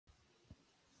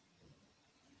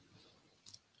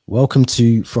Welcome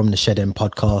to From the Shed End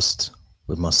podcast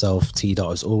with myself, T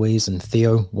Dot as always, and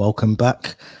Theo. Welcome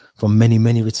back from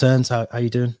many returns. How you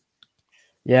doing?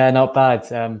 Yeah, not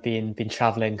bad. Been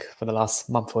traveling for the last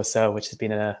month or so, which has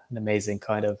been an amazing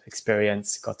kind of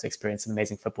experience. Got to experience some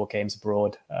amazing football games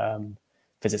abroad,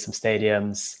 visit some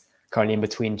stadiums. Currently in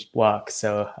between work,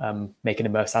 so making the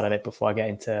most out of it before I get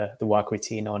into the work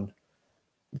routine on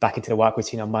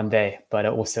Monday. But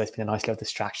also it's been a nice little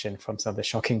distraction from some of the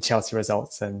shocking Chelsea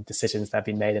results and decisions that have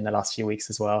been made in the last few weeks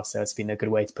as well. So it's been a good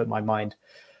way to put my mind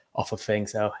off of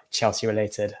things. So Chelsea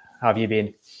related. How have you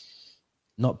been?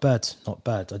 Not bad.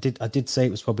 I did say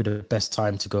it was probably the best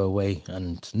time to go away,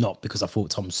 and not because I thought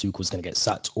Thomas Tuchel was going to get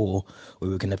sacked or we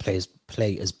were going to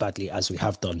play as badly as we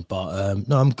have done. But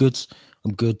no, I'm good.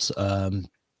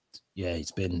 Yeah,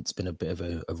 it's been a bit of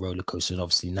a roller coaster, and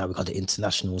obviously now we've got the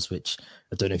internationals, which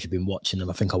I don't know if you've been watching them.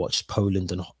 I think I watched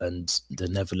Poland and the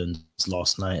Netherlands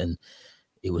last night, and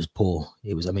it was poor.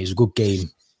 It was a good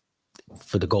game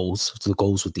for the goals. The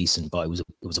goals were decent, but it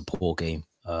was a poor game.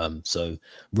 So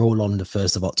roll on the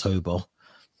 1st of October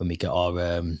when we get our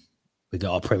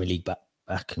Premier League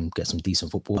back and get some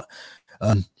decent football.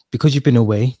 Because you've been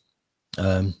away,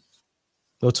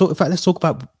 let's talk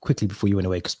about quickly before you went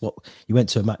away, because you went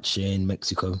to a match in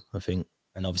Mexico, I think,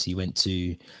 and obviously you went to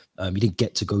you didn't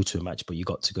get to go to a match, but you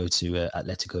got to go to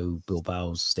Atletico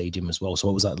Bilbao's stadium as well. So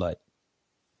what was that like?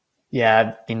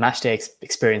 Yeah, the match day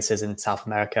experiences in South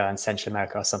America and Central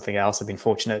America are something else. I've been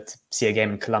fortunate to see a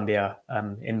game in Colombia,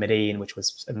 in Medellin, which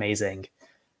was amazing,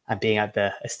 and being at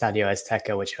the Estadio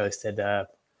Azteca, which hosted the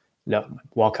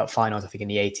World Cup finals, I think in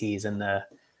the 80s, and the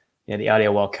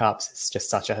earlier World Cups. It's just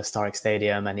such a historic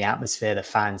stadium, and the atmosphere, the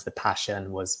fans, the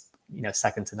passion was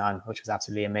second to none, which was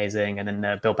absolutely amazing. And then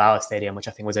the Bilbao Stadium, which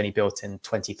I think was only built in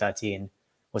 2013.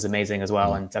 Was amazing as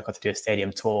well. And I got to do a stadium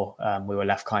tour. We were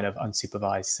left kind of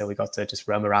unsupervised. So we got to just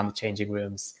roam around the changing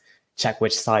rooms, check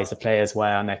which size the players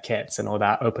wear on their kits and all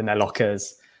that, open their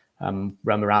lockers, roam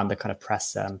around the kind of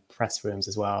press rooms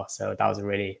as well. So that was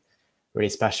really, really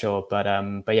special. But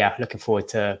yeah, looking forward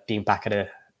to being back at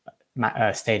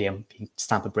a stadium,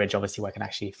 Stamford Bridge, obviously, where I can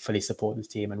actually fully support the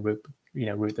team and root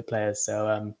the players.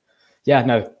 So yeah,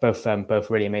 no, both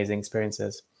really amazing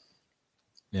experiences.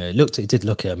 Yeah, it did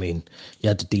look. I mean, you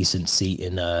had a decent seat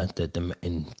in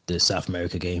the South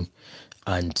America game,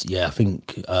 and yeah, I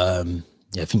think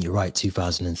you're right.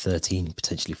 2013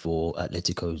 potentially for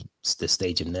Atletico, the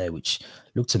stadium there, which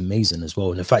looked amazing as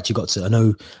well. And in fact, you got to. I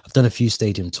know I've done a few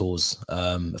stadium tours.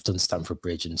 I've done Stamford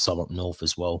Bridge and some up north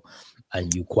as well,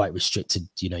 and you're quite restricted.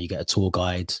 You get a tour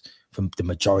guide from the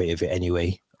majority of it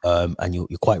anyway. And you're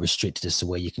quite restricted as to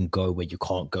where you can go, where you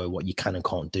can't go, what you can and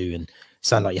can't do. And it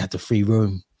sounded like you had the free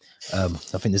room. I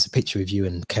think there's a picture of you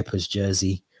in Kepa's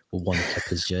jersey, or one of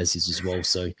Kepa's jerseys as well.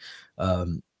 So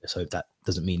that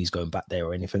doesn't mean he's going back there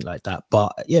or anything like that.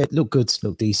 But yeah, it looked good,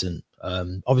 looked decent.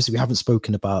 Obviously, we haven't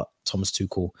spoken about Thomas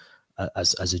Tuchel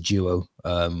as a duo.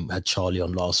 Had Charlie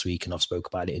on last week, and I've spoke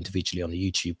about it individually on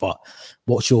the YouTube. But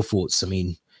what's your thoughts? I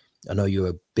mean, I know you're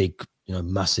a big,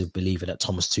 massive believer that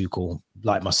Thomas Tuchel,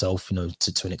 like myself,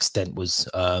 to an extent, was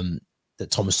that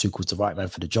Thomas Tuchel was the right man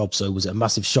for the job. So was it a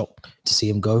massive shock to see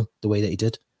him go the way that he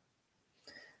did?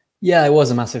 Yeah, it was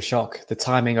a massive shock. The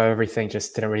timing of everything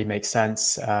just didn't really make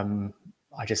sense.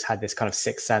 I just had this kind of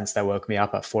sixth sense that woke me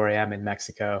up at 4 a.m. in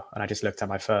Mexico, and I just looked at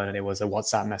my phone, and it was a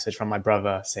WhatsApp message from my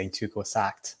brother saying Tuchel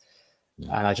sacked.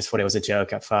 And I just thought it was a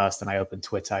joke at first. And I opened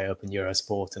Twitter, I opened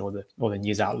Eurosport and all the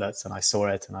news outlets, and I saw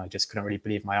it, and I just couldn't really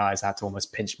believe my eyes. I had to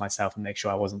almost pinch myself and make sure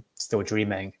I wasn't still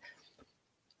dreaming.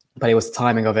 But it was the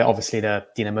timing of it. Obviously, the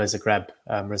Dinamo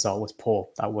Zagreb result was poor.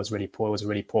 That was really poor. It was a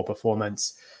really poor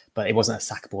performance, but it wasn't a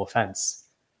sackable offence.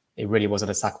 It really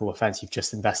wasn't a sackable offence. You've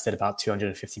just invested about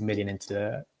 250 million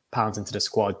pounds into the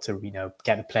squad to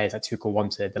get the players that Tuchel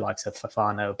wanted, the likes of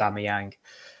Fofana, Aubameyang,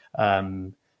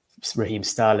 Raheem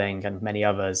Sterling and many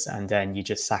others, and then you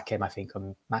just sack him, I think,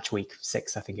 on match week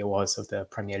 6, I think it was, of the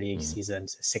Premier League season,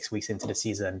 6 weeks into the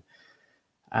season.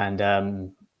 And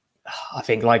I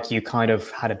think, like you, kind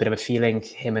of had a bit of a feeling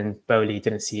him and Bowley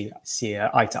didn't see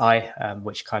eye to eye,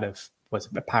 which kind of was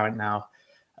apparent now.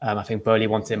 I think Bowley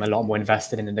wanted him a lot more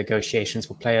invested in the negotiations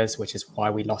for players, which is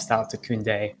why we lost out to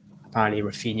Koundé, apparently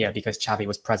Rafinha, because Xavi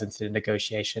was present in the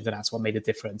negotiations, and that's what made the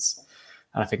difference.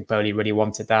 And I think Bowley really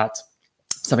wanted that.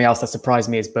 Something else that surprised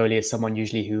me is Bowley is someone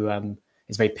usually who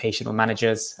is very patient with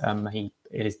managers. It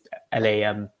is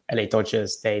LA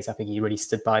Dodgers days. I think he really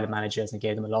stood by the managers and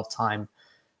gave them a lot of time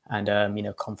and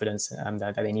confidence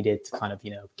that they needed to kind of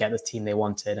get the team they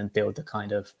wanted and build the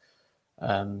kind of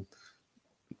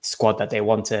squad that they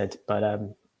wanted. But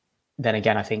then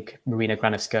again, I think Marina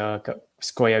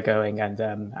Granovskaya going and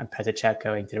Petr Cech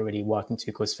going didn't really work in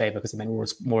Tuchel's favour because it meant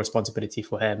more responsibility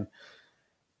for him.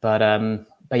 But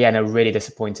yeah, no, really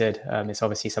disappointed. It's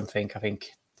obviously something, I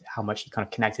think, how much he kind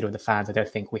of connected with the fans. I don't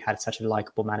think we had such a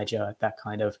likable manager that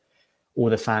kind of all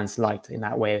the fans liked in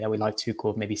that way that we liked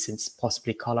Tuchel, maybe since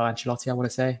possibly Carlo Ancelotti, I want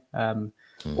to say.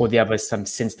 All the others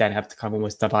since then have kind of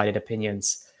almost divided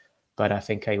opinions. But I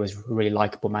think he was a really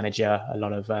likable manager. A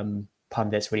lot of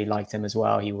pundits really liked him as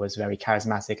well. He was very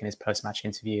charismatic in his post-match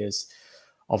interviews.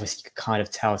 Obviously, you could kind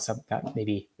of tell that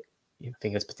maybe, I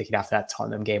think it was particularly after that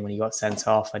Tottenham game when he got sent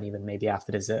off, and even maybe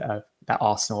after that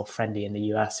Arsenal friendly in the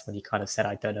US when he kind of said,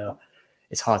 I don't know,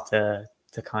 it's hard to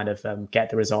kind of get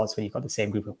the results when you've got the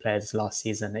same group of players as last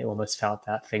season. It almost felt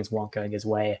that things weren't going his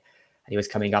way. And he was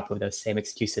coming up with those same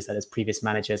excuses that his previous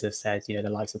managers have said, the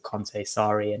likes of Conte,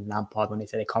 Sarri and Lampard, when they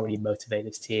said they can't really motivate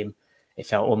this team. It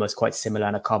felt almost quite similar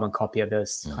and a carbon copy of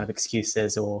those kind of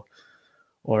excuses or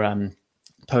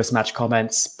post-match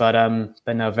comments. But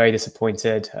no, very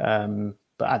disappointed.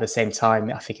 But at the same time,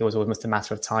 I think it was almost a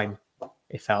matter of time.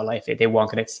 It felt like if they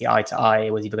weren't going to see eye to eye,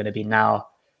 it was either going to be now,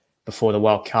 before the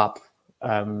World Cup,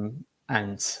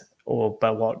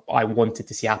 but what I wanted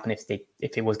to see happen if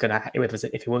it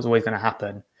was always going to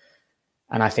happen.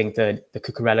 And I think the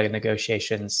Cucurella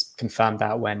negotiations confirmed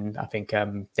that when I think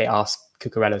they asked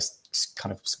Cucurella's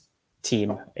kind of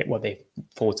team what they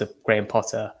thought of Graham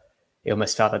Potter. It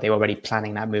almost felt that they were already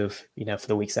planning that move, for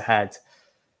the weeks ahead.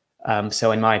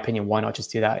 So in my opinion, why not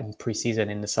just do that in pre-season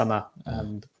in the summer,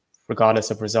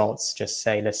 regardless of results? Just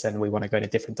say, listen, we want to go in a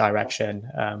different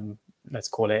direction. Let's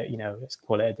call it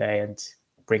a day and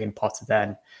bring in Potter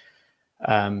then,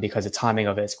 because the timing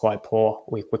of it is quite poor.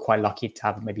 We're quite lucky to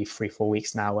have maybe 3-4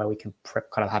 weeks now where we can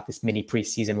kind of have this mini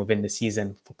pre-season within the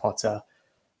season for Potter,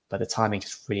 but the timing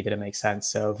just really didn't make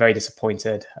sense. So very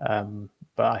disappointed.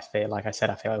 But I feel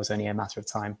it was only a matter of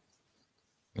time.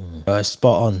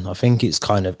 Spot on. I think it's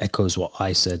kind of echoes what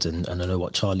I said, and I know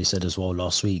what Charlie said as well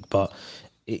last week, but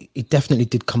it definitely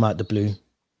did come out the blue.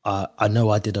 I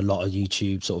know I did a lot of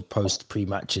YouTube sort of post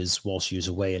pre-matches whilst he was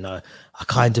away, and I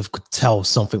kind of could tell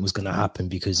something was going to happen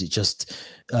because it just,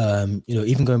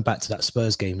 even going back to that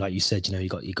Spurs game, like you said, you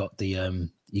got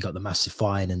the massive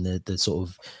fine and the sort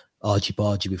of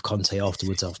argy-bargy with Conte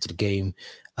afterwards after the game,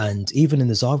 and even in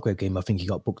the Zagreb game, I think he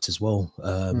got booked as well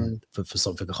for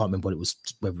something. I can't remember what it was,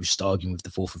 whether we were just arguing with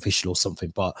the fourth official or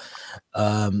something, but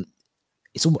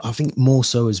it's I think more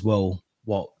so as well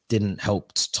what didn't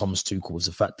help Thomas Tuchel was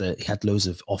the fact that he had loads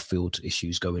of off-field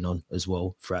issues going on as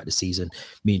well throughout the season.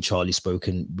 Me and Charlie spoke,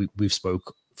 and we've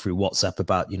spoke through WhatsApp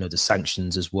about the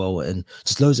sanctions as well, and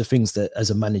just loads of things that as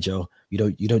a manager you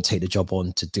don't take the job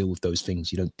on to deal with those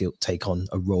things. You don't take on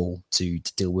a role to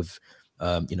deal with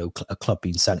a club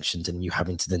being sanctioned and you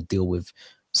having to then deal with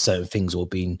certain things or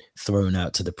being thrown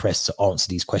out to the press to answer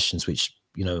these questions, which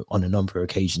on a number of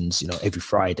occasions, every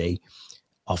Friday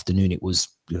afternoon it was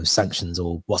sanctions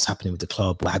or what's happening with the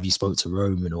club, or have you spoke to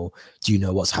Roman, or do you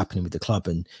know what's happening with the club?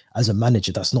 And as a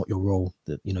manager, that's not your role.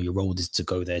 That your role is to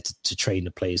go there to train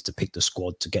the players, to pick the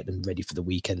squad, to get them ready for the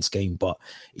weekend's game. But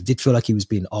it did feel like he was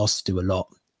being asked to do a lot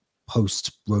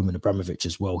post Roman Abramovich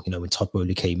as well. When Todd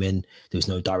Boehly came in, there was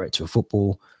no director of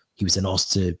football. He was then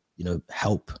asked to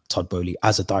help Todd Boehly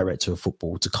as a director of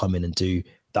football to come in and do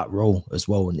that role as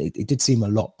well. And it did seem a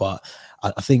lot, but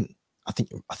I think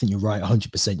you're right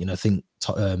 100%. I think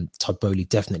Todd Boehly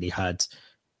definitely had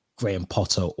Graham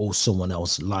Potter or someone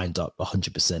else lined up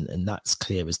 100%, and that's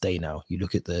clear as day now. You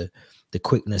look at the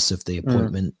quickness of the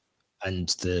appointment and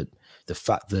the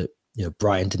fact that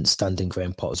Brian didn't stand in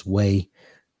Graham Potter's way.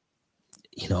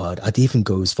 I'd even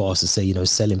go as far as to say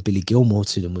selling Billy Gilmore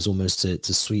to them was almost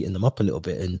to sweeten them up a little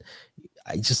bit, and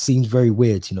it just seems very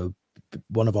weird.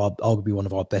 Arguably one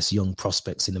of our best young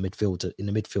prospects in the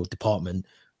midfield department,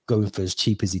 going for as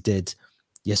cheap as he did.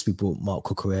 Yes, we brought Marc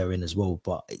Cucurella in as well,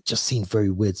 but it just seemed very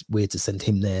weird to send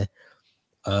him there.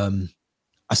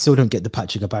 I still don't get the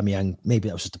Patrick Aubameyang. Maybe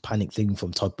that was just a panic thing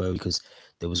from Todd Boehly because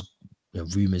there was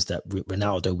rumours that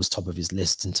Ronaldo was top of his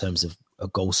list in terms of a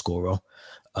goal scorer.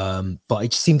 But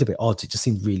it just seemed a bit odd. It just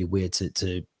seemed really weird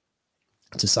to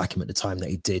sack him at the time that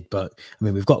he did. But I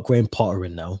mean, we've got Graham Potter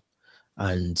in now,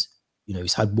 and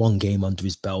he's had one game under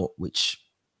his belt, which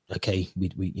okay, we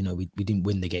didn't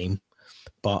win the game.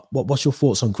 But what's your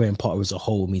thoughts on Graham Potter as a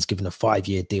whole? I mean, he's given a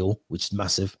 5-year deal, which is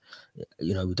massive.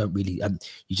 We don't really.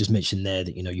 You just mentioned there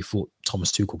that you thought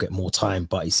Thomas Tuchel get more time,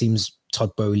 but it seems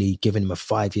Todd Boehly giving him a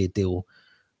 5-year deal.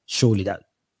 Surely that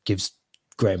gives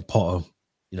Graham Potter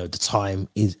the time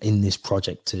is in this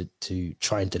project to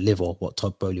try and deliver what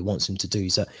Todd Bowley wants him to do.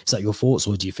 Is that your thoughts,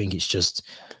 or do you think it's just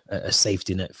a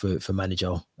safety net for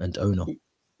manager and owner?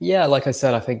 Yeah, like I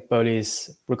said, I think Bowley's,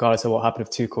 regardless of what happened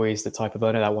with Tuchel, he's the type of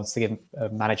owner that wants to give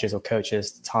managers or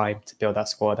coaches time to build that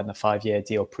squad, and the 5-year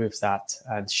deal proves that.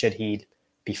 And should he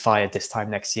be fired this time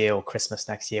next year or Christmas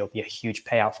next year, it'll be a huge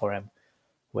payout for him,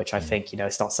 which I think,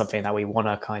 it's not something that we want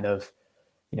to kind of,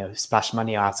 splash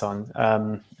money out on.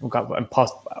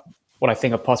 What I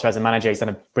think of Potter as a manager, he's done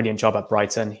a brilliant job at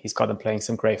Brighton. He's got them playing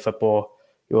some great football.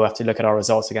 You'll have to look at our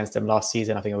results against them last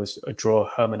season. I think it was a draw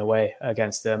home and away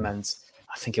against them, and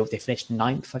I think they finished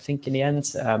 9th, I think, in the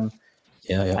end. And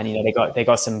they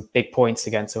got some big points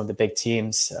against some of the big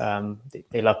teams.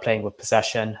 They love playing with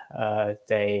possession.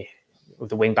 With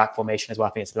the wing back formation as well.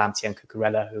 I think it's Lamptey and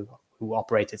Cucurella who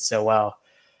operated so well,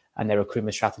 and their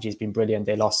recruitment strategy has been brilliant.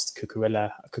 They lost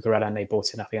Cucurella, and they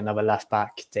brought in, I think, another left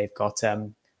back. They've got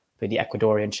the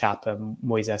Ecuadorian chap,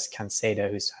 Moises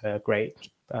Cancedo, who's had a great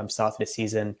start to the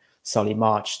season. Solly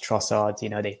March, Trossard,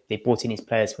 they brought in these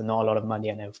players for not a lot of money,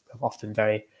 and they've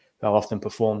often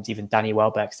performed. Even Danny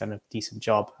Welbeck's done a decent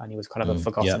job, and he was kind of a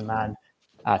forgotten man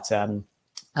at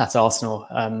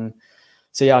Arsenal.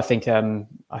 So yeah, I think I'm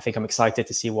excited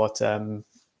to see what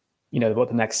what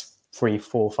the next 3,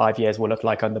 4, 5 years will look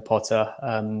like under Potter,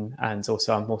 and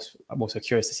also I'm also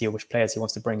curious to see which players he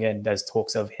wants to bring in. There's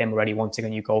talks of him already wanting a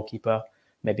new goalkeeper,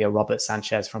 maybe a Robert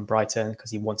Sanchez from Brighton,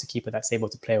 because he wants a keeper that's able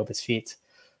to play with his feet,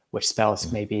 which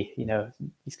spells maybe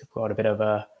he's got a bit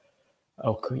of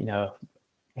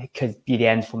it could be the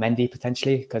end for Mendy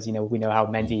potentially, because we know how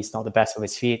Mendy is not the best with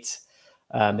his feet.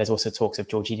 There's also talks of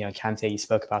Jorginho and Kante. You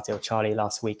spoke about it with Charlie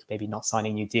last week, maybe not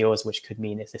signing new deals, which could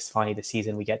mean if this finally the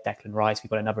season we get Declan Rice. We've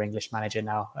got another English manager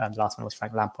now. The last one was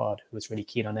Frank Lampard, who was really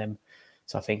keen on him.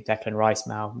 So I think Declan Rice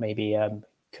now maybe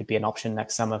could be an option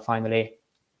next summer finally.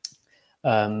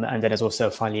 And then there's also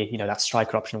finally, that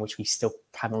striker option, which we still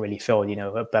haven't really filled.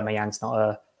 Aubameyang's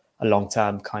not a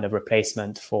long-term kind of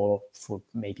replacement for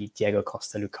maybe Diego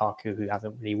Costa, Lukaku, who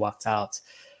haven't really worked out.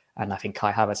 And I think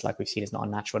Kai Havertz, like we've seen, is not a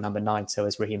natural number 9. So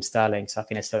is Raheem Sterling. So I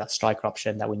think there's still that striker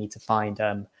option that we need to find.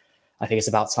 I think it's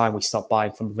about time we stop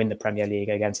buying from within the Premier League.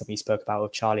 Again, something you spoke about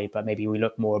with Charlie, but maybe we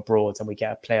look more abroad and we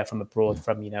get a player from abroad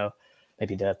from,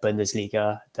 maybe the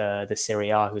Bundesliga, the Serie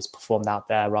A, who's performed out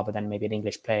there, rather than maybe an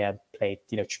English player played,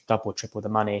 double, triple the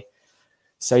money.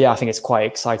 So yeah, I think it's quite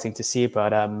exciting to see.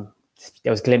 But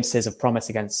there was glimpses of promise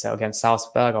against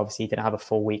Salzburg. Obviously, he didn't have a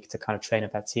full week to kind of train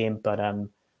with that team, but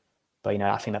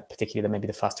I think that particularly maybe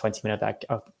the first 20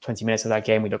 minutes of that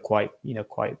game, we looked quite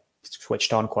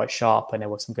switched on, quite sharp, and there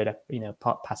were some good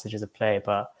passages of play.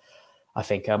 But I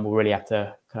think we'll really have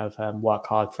to kind of work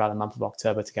hard throughout the month of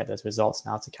October to get those results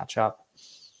now to catch up.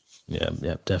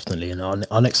 Yeah, definitely. And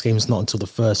our next game is not until the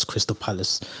first, Crystal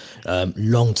Palace.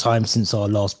 Long time since our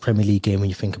last Premier League game. When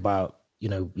you think about,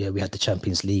 we had the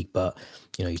Champions League, but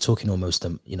you're talking almost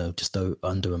just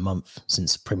under a month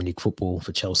since Premier League football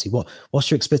for Chelsea. What's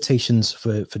your expectations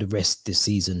for the rest this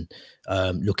season?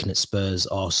 Looking at Spurs,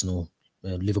 Arsenal,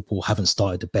 Liverpool haven't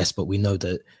started the best, but we know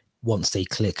that once they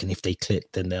click, and if they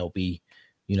click, then they'll be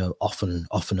off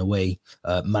and away.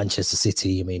 Manchester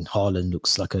City, Haaland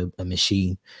looks like a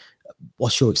machine.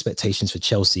 What's your expectations for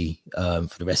Chelsea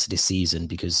for the rest of this season?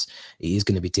 Because it is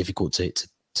going to be difficult to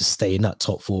stay in that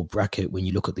top 4 bracket when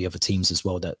you look at the other teams as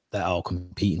well that are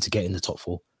competing to get in the top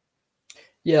 4.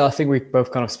 Yeah, I think we've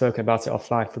both kind of spoken about it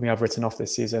offline. For me, I've written off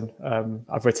this season.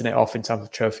 I've written it off in terms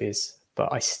of trophies,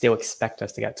 but I still expect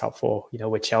us to get top 4.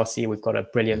 With Chelsea, we've got a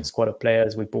brilliant squad of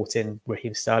players. We brought in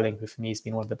Raheem Sterling, who for me has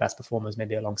been one of the best performers,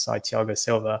 maybe alongside Thiago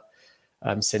Silva,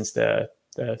 since the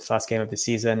first game of the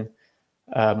season.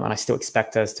 And I still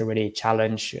expect us to really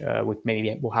challenge.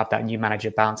 We'll have that new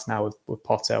manager bounce now with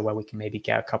Potter, where we can maybe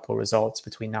get a couple of results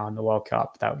between now and the World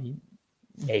Cup that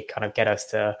may kind of get us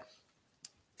to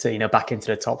back into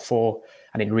the top 4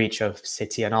 and in reach of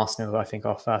City and Arsenal, who I think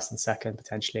are first and second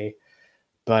potentially.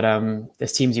 But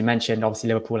there's teams you mentioned. Obviously,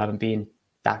 Liverpool haven't been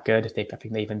that good. I think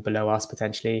they're even below us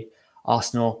potentially.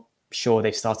 Arsenal, sure,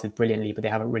 they've started brilliantly, but they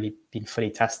haven't really been fully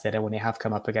tested. And when they have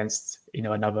come up against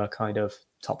another kind of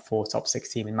top 4, top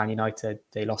 6 team in Man United,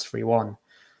 they lost 3-1.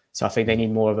 So I think they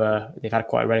need more of they've had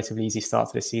quite a relatively easy start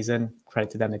to the season. Credit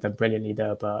to them, they've done brilliantly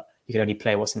there, but you can only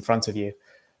play what's in front of you.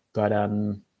 But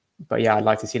yeah, I'd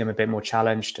like to see them a bit more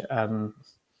challenged.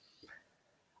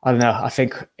 I don't know. I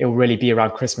think it'll really be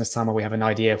around Christmas time where we have an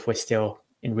idea if we're still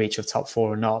in reach of top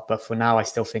 4 or not. But for now, I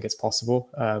still think it's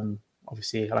possible.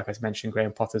 Obviously, like I mentioned,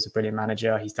 Graham Potter's a brilliant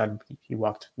manager. He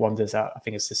worked wonders at, I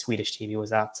think it's the Swedish team he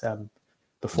was at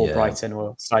before Brighton,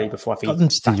 or slightly before. I think got them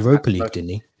to the Europa League, didn't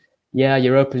he? Yeah,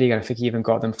 Europa League. I think he even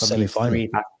got them from League Semi-final. 3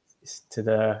 back to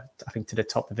the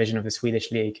top division of the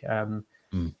Swedish league. Mm.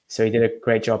 So he did a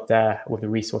great job there with the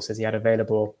resources he had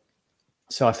available.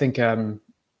 So I think, I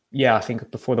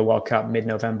think before the World Cup,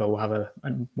 mid-November, we'll have a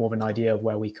more of an idea of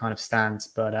where we kind of stand.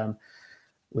 But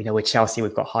we know with Chelsea,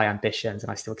 we've got high ambitions,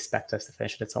 and I still expect us to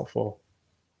finish in the top 4.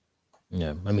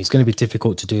 Yeah, I mean, it's going to be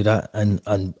difficult to do that.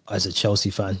 And as a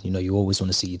Chelsea fan, you know, you always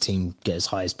want to see your team get as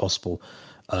high as possible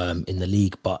in the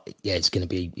league. But yeah, it's going to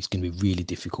be really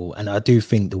difficult. And I do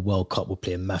think the World Cup will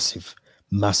play a massive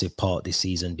part this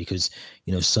season, because,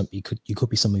 you know, you could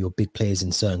be some of your big players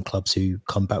in certain clubs who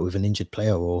come back with an injured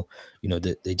player, or, you know,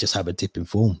 they just have a dip in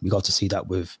form. We got to see that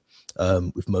with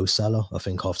Mo Salah. I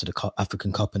think after the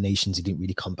African Cup of Nations, he didn't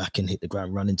really come back and hit the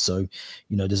ground running. So,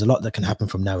 you know, there's a lot that can happen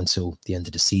from now until the end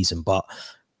of the season. But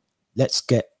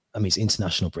it's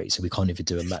international break, so we can't even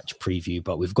do a match preview.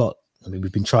 But we've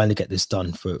been trying to get this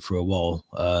done for a while.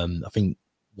 I think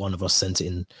one of us sent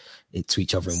it to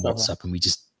each other in WhatsApp, and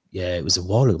it was a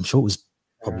while ago. I'm sure it was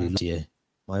probably last year.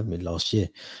 Might have been last year.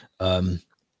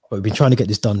 But we've been trying to get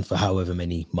this done for however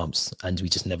many months, and we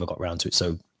just never got around to it.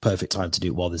 So perfect time to do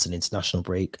it while there's an international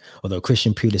break. Although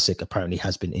Christian Pulisic apparently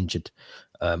has been injured.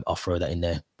 I'll throw that in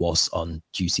there, whilst on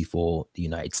duty for the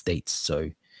United States. So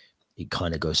it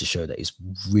kind of goes to show that it's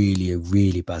really a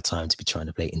really bad time to be trying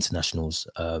to play internationals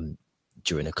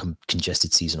during a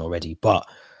congested season already. But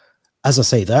as I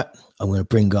say that, I'm going to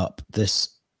bring up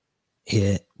this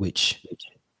here, which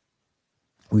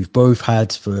we've both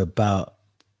had for about,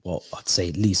 well, I'd say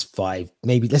at least 5,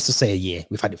 maybe let's just say a year.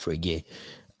 We've had it for a year,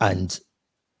 and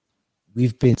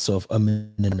we've been sort of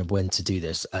when to do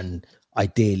this. And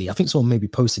ideally, I think someone maybe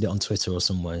posted it on Twitter or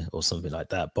somewhere or something like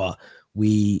that. But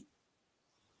we've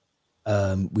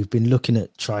been looking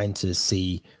at trying to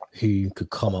see who could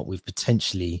come up with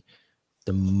potentially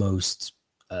the most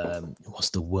what's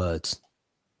the word?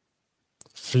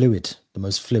 The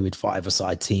most fluid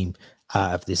 5-a-side team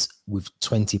out of this, with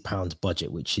 £20 budget,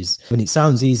 which is, when it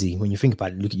sounds easy, when you think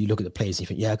about it, you look at the players and you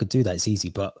think, yeah, I could do that, it's easy.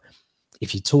 But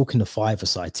if you're talking a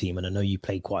 5-a-side team, and I know you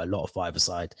play quite a lot of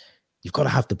 5-a-side, you've got to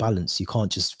have the balance. You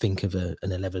can't just think of an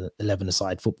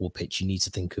 11-a-side football pitch. You need to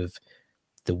think of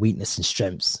the weakness and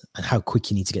strengths, and how quick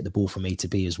you need to get the ball from A to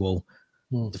B as well,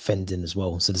 defending as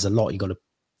well. So there's a lot you got to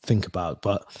think about.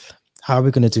 But how are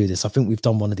we going to do this? I think we've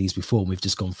done one of these before, and we've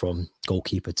just gone from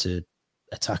goalkeeper to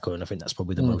attacker, and I think that's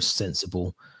probably the most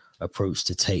sensible approach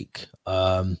to take,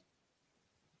 as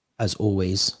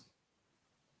always.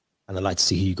 And I'd like to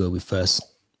see who you go with first,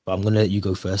 but I'm going to let you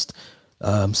go first.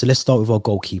 So let's start with our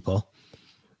goalkeeper.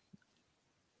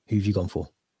 Who have you gone for?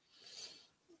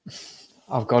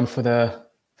 I've gone for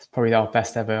probably our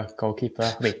best ever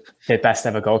goalkeeper. I mean, the best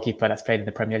ever goalkeeper that's played in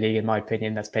the Premier League, in my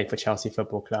opinion, that's played for Chelsea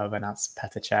Football Club, and that's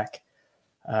Petr Cech.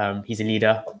 He's a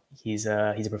leader. He's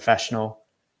a professional.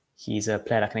 He's a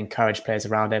player that can encourage players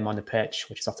around him on the pitch,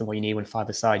 which is often what you need when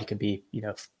 5-a-side. You can be,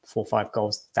 4 or 5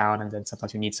 goals down, and then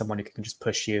sometimes you need someone who can just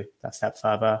push you that step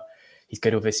further. He's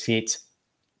good with his feet.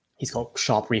 He's got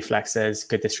sharp reflexes,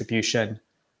 good distribution.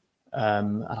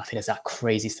 And I think there's that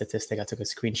crazy statistic. I took a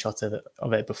screenshot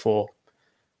of it before.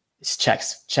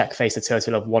 Cech faced a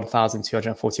total of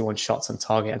 1,241 shots on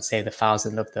target and saved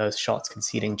 1,000 of those shots,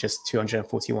 conceding just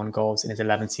 241 goals in his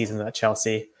 11 seasons at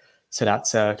Chelsea. So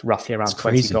that's roughly around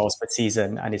 20 goals per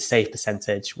season. And his save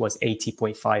percentage was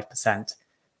 80.5%,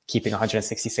 keeping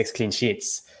 166 clean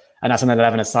sheets. And that's on an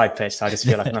 11-a-side pitch. So I just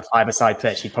feel like on a 5-a-side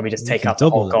pitch, he'd probably just take up the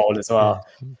whole goal as well.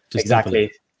 Yeah,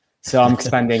 exactly. So I'm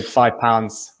spending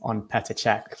 £5 on Petr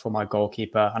Cech for my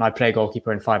goalkeeper. And I play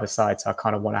goalkeeper in 5-a-side, so I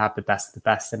kind of want to have the best of the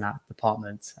best in that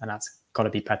department. And that's got to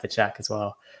be Petr Cech as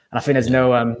well. And I think there's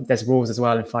there's rules as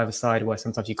well in 5-a-side where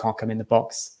sometimes you can't come in the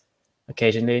box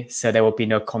occasionally. So there will be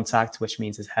no contact, which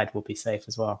means his head will be safe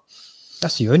as well.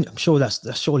 That's the only, I'm sure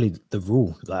that's surely the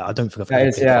rule. Like, I don't think I've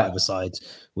ever played 5-a-side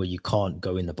where you can't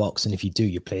go in the box. And if you do,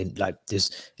 you're playing like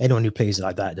this. Anyone who plays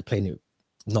like that, they're playing it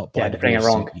not by they're playing it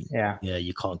wrong.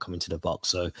 You can't come into the box.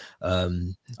 So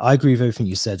I agree with everything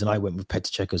you said, and I went with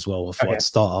Petr Cech as well. I thought I'd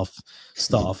start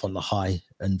off on the high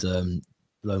and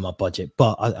blow my budget.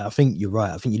 But I think you're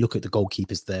right. I think you look at the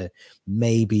goalkeepers there.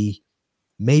 Maybe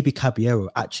Caballero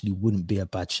actually wouldn't be a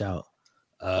bad shout.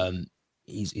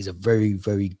 He's a very,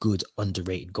 very good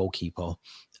underrated goalkeeper,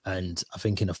 and I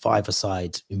think in a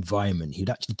 5-a-side environment he'd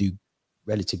actually do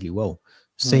relatively well.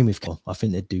 Same with Kel. I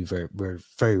think they'd do very, very,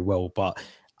 very well. But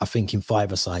I think in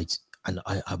 5-a-side, and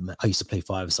I used to play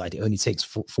 5-a-side, it only takes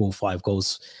 4 or 5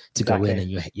 goals to go in,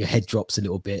 and your head drops a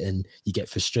little bit, and you get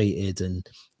frustrated, and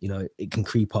it can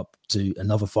creep up to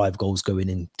another 5 goals going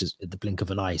in just at the blink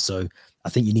of an eye. So I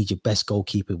think you need your best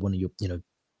goalkeeper. One of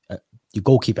your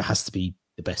goalkeeper has to be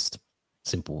the best.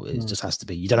 Simple. It just has to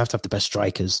be. You don't have to have the best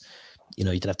strikers. You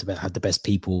know, you don't have to have the best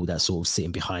people that sort of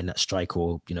sitting behind that striker,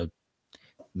 or, you know,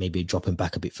 maybe dropping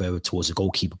back a bit further towards the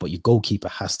goalkeeper. But your goalkeeper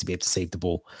has to be able to save the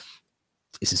ball.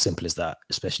 It's as simple as that,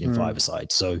 especially in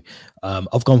five-a-side. So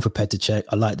I've gone for Petr Cech.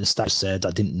 I like the stats said.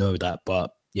 I didn't know that,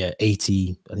 but yeah,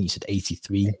 80. I think you said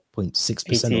 83.6%.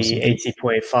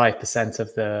 80.5%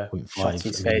 of the shots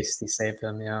he's faced, he saved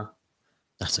them. Yeah,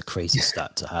 that's a crazy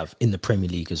stat to have in the Premier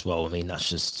League as well. I mean, that's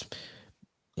just,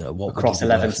 you know, what across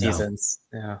 11 seasons.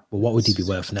 Now? Yeah. Well, what would he be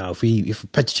worth now? If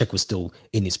Petr Cech was still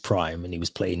in his prime and he was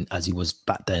playing as he was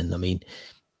back then, I mean,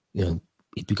 you know,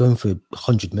 he'd be going for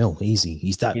 100 mil easy.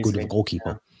 He's that good of a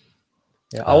goalkeeper.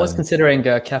 Yeah. I was considering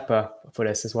Kepa for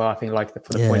this as well. I think, like,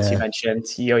 for the points you mentioned,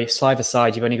 you know, if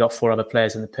five-a-side, you've only got 4 other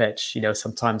players in the pitch. You know,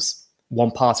 sometimes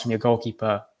one pass from your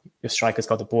goalkeeper, your striker's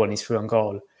got the ball and he's through on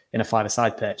goal in a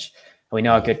five-a-side pitch. And we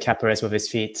know how good Kepa is with his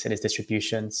feet and his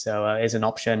distribution. So it is an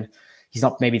option. He's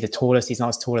not maybe the tallest. He's not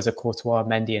as tall as a Courtois,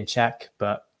 Mendy, and Cech,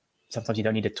 but sometimes you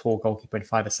don't need a tall goalkeeper in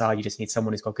five-a-side. You just need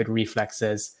someone who's got good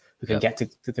reflexes, who can get to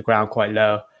the ground quite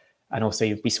low. And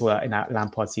also, we saw that in that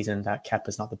Lampard season that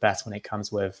Kepa's not the best when it comes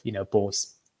with, you know,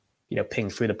 balls, you know,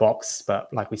 pinged through the box.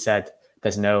 But like we said,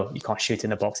 you can't shoot in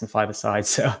the box in five-a-side.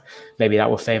 So maybe that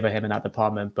will favour him in that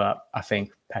department. But I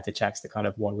think Petr Cech's the kind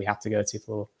of one we have to go to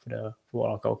for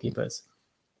our goalkeepers.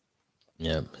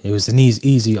 Yeah, it was an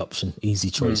easy option, easy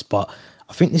choice. But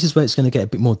I think this is where it's going to get a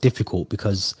bit more difficult,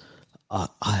 because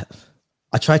I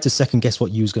tried to second guess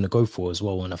what you was going to go for as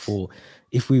well. And I thought,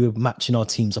 if we were matching our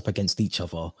teams up against each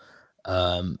other,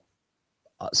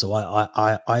 so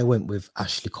I went with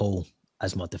Ashley Cole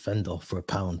as my defender for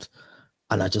 £1.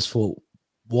 And I just thought,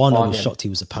 I was shocked he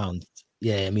was £1.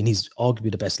 Yeah, I mean, he's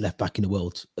arguably the best left back in the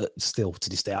world. Still to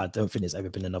this day, I don't think there's ever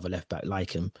been another left back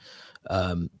like him.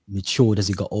 Matured as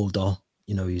he got older.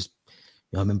 You know,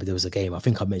 I remember there was a game, I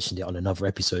think I mentioned it on another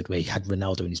episode, where he had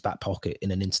Ronaldo in his back pocket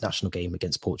in an international game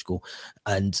against Portugal.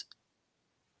 And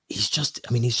he's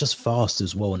just fast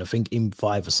as well. And I think in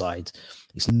five-a-side,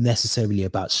 it's necessarily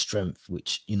about strength,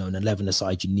 which, you know, in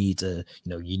 11-a-side, you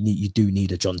do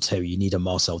need a John Terry, you need a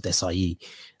Marcel Desailly,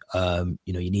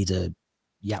 you know, you need a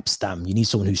Jaap Stam, you need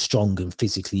someone who's strong and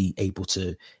physically able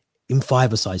to. In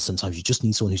five-a-side, sometimes you just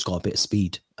need someone who's got a bit of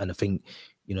speed. And I think,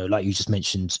 you know, like you just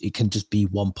mentioned, it can just be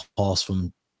one pass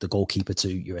from the goalkeeper to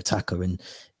your attacker. And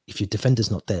if your defender's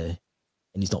not there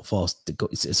and he's not fast,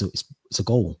 it's a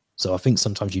goal. So I think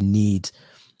sometimes you need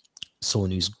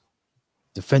someone who's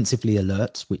defensively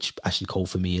alert, which Ashley Cole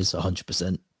for me is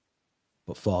 100%,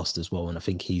 but fast as well. And I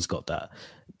think he's got that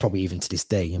probably even to this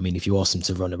day. I mean, if you ask him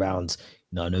to run around,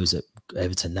 you know, I know he's at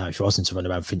Everton now, if you ask him to run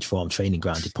around Finch Farm training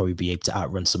ground, he'd probably be able to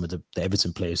outrun some of the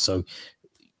Everton players. So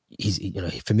he's, you know,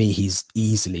 for me, he's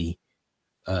easily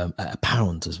at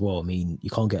 £1 as well. I mean, you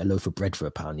can't get a loaf of bread for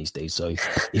 £1 these days. So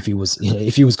if he was, you know,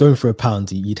 if he was going for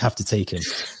 £1, you'd have to take him.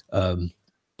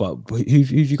 But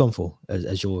who've you gone for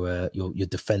as your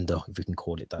defender, if we can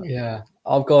call it that? Yeah,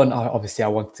 I've gone. Obviously, I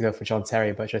wanted to go for John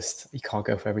Terry, but just you can't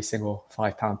go for every single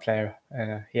 £5 player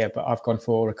here. But I've gone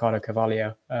for Ricardo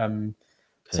Carvalho.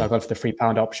 So I've gone for the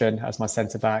 £3 option as my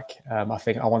centre back. I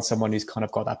think I want someone who's kind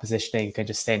of got that positioning, who can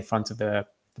just stay in front of the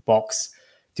box,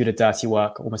 do the dirty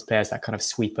work, almost play as that kind of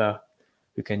sweeper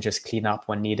who can just clean up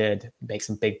when needed, make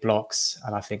some big blocks.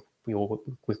 And I think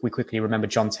we quickly remember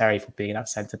John Terry for being that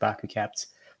centre back who kept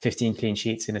 15 clean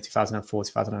sheets in the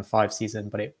 2004-2005 season.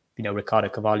 But Ricardo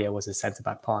Carvalho was a centre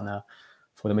back partner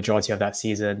for the majority of that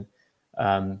season.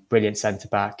 Brilliant centre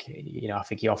back. You know, I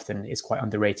think he often is quite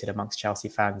underrated amongst Chelsea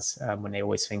fans when they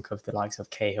always think of the likes of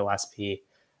Cahill, Aspie,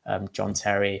 John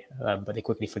Terry, but they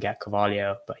quickly forget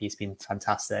Carvalho. But he's been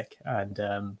fantastic, and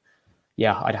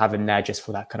I'd have him there just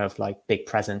for that kind of like big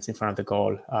presence in front of the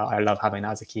goal. I love having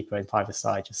that as a keeper in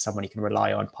five-a-side, just someone you can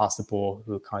rely on, pass the ball,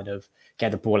 who kind of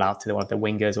get the ball out to one of the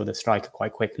wingers or the striker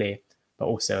quite quickly, but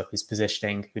also who's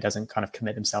positioning, who doesn't kind of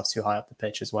commit themselves too high up the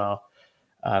pitch as well.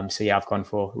 I've gone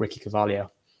for Ricky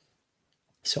Carvalho.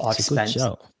 So I've spent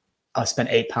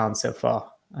 £8 so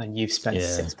far, and you've spent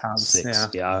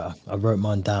 £6. Yeah, I wrote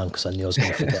mine down because I knew I was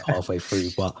going to forget halfway through.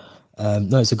 But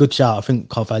no, it's a good shout. I think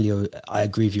Carvalho, I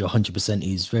agree with you 100%.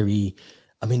 He's very,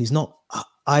 I mean, he's not.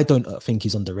 I don't think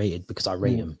he's underrated because I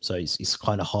rate him. So it's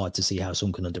kind of hard to see how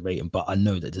someone can underrate him. But I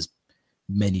know that there's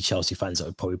many Chelsea fans that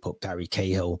would probably put Gary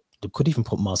Cahill. They could even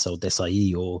put Marcel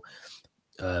Desailly or.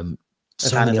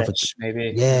 So many other,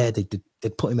 maybe. Yeah,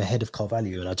 they'd put him ahead of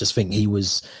Carvalho, and I just think he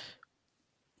was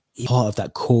part of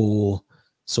that core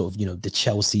sort of, you know, the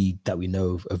Chelsea that we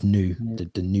know of new,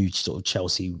 the new sort of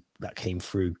Chelsea that came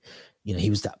through. You know,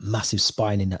 he was that massive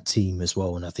spine in that team as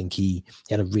well, and I think he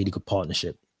had a really good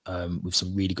partnership with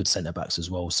some really good centre backs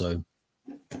as well. So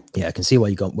Yeah, I can see why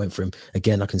you went for him.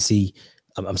 Again, I can see.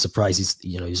 I'm surprised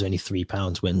he's only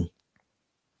 £3 when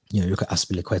you look at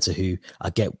Azpilicueta, who I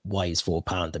get why he's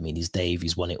 £4. I mean, he's Dave,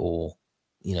 he's won it all.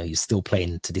 He's still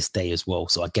playing to this day as well,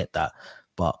 so I get that.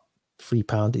 But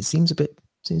 £3, it seems a bit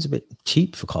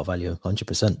cheap for Carvalho,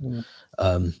 100%.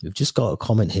 We've just got a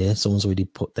comment here. Someone's already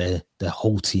put their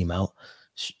whole team out.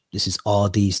 This is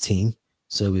RD's team.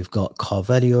 So we've got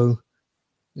Carvalho.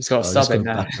 He's got a sub in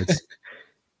there.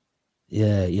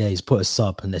 Yeah, he's put a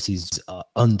sub unless he's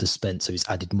underspent, so he's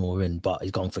added more in. But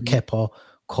he's gone for Kepa,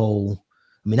 Cole.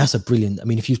 I mean, that's a brilliant. I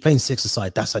mean, if he was playing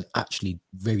six-a-side, that's an actually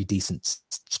very decent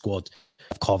squad.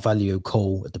 Carvalho,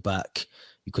 Cole at the back.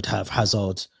 You could have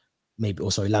Hazard,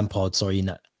 Lampard, in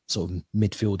that sort of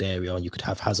midfield area, and you could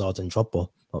have Hazard and Drogba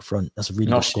up front. That's a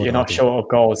really good squad. You're not short of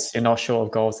goals. You're not short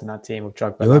of goals in that team with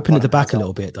Drogba. You're open at the back a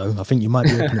little bit, though. I think you might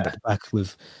be open at the back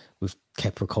with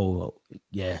Kepa, Cole.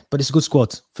 Yeah, but it's a good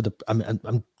squad for the. I mean,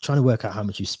 I'm trying to work out how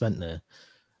much you spent there.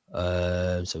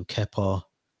 So Kepa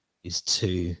is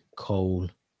 2, Cole.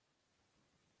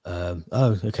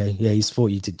 Okay, yeah, he's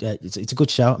 40. It's a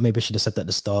good shout. Maybe I should have said that at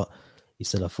the start. He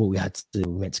said I thought we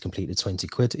meant to complete the 20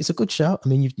 quid. It's a good shout. I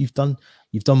mean, you've done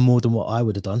more than what I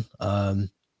would have done.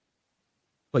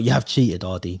 But you have cheated,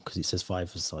 RD, because it says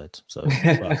 5-a-side. So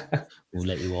we'll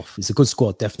let you off. It's a good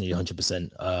squad, definitely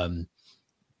 100%.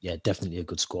 Yeah, definitely a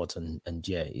good squad, and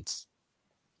yeah, it's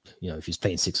if he's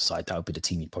playing 6-a-side, that would be the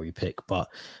team you'd probably pick. But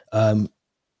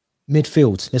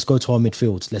midfield, let's go to our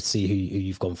midfield. Let's see who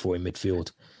you've gone for in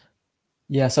midfield.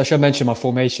 Yeah, so I should mention my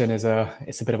formation it's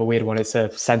a bit of a weird one. It's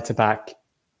a centre back,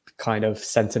 kind of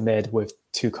centre mid with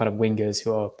 2 kind of wingers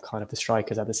who are kind of the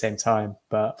strikers at the same time.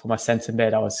 But for my centre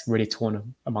mid, I was really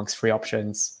torn amongst 3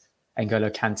 options. N'Golo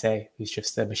Kante, who's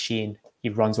just a machine. He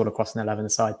runs all across an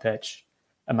 11-a-side pitch.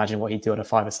 Imagine what he'd do on a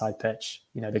 5-a-side pitch.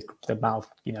 The amount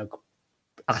of,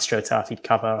 AstroTurf he'd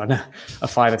cover on a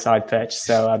 5-a-side pitch.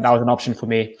 So that was an option for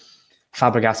me.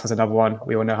 Fabregas was another one.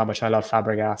 We all know how much I love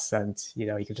Fabregas, and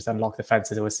he could just unlock the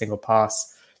fences with a single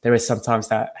pass. There is sometimes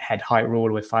that head height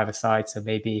rule with 5-a-side, so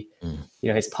maybe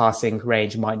his passing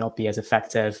range might not be as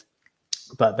effective.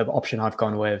 But the option I've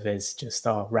gone with is just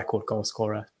our record goal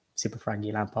scorer, Super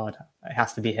Frankie Lampard. It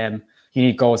has to be him. You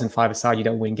need goals in 5-a-side. You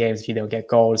don't win games if you don't get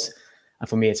goals. And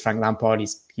for me, it's Frank Lampard.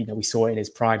 He's, we saw it in his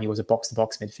prime. He was a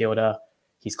box-to-box midfielder.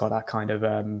 He's got that kind of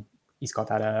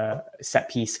set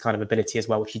piece kind of ability as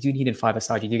well, which you do need in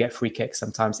 5-a-side. You do get free kicks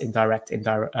sometimes, indirect,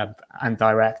 and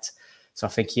direct. So I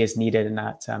think he is needed in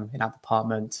that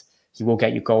department. He will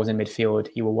get you goals in midfield.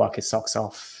 He will work his socks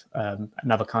off.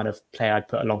 Another kind of player I'd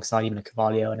put alongside even a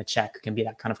Carvalho and a Czech who can be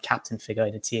that kind of captain figure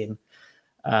in a team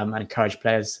and encourage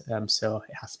players. So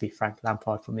it has to be Frank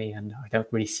Lampard for me. And I don't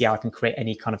really see how I can create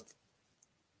any kind of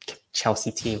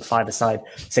Chelsea team 5-a-side,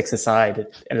 6-a-side,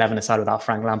 11-a-side without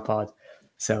Frank Lampard.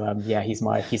 So he's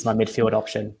my midfield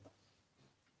option.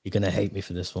 You're gonna hate me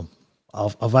for this one.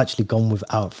 I've actually gone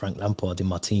without Frank Lampard in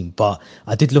my team, but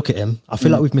I did look at him. I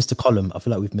feel like we've missed a column. I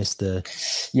feel like we've missed the.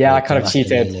 Yeah, I kind of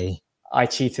cheated. I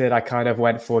cheated. I kind of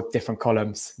went for different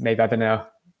columns. Maybe, I don't know.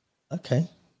 Okay.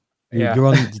 You're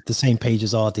on the same page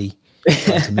as RD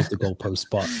to move the goalpost.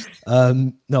 But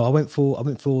no, I went for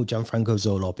Gianfranco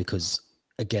Zola because,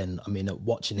 again, I mean,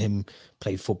 watching him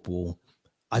play football,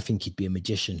 I think he'd be a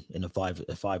magician in a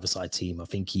 5-a-side team. I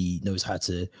think he knows how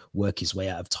to work his way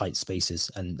out of tight spaces.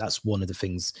 And that's one of the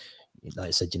things, like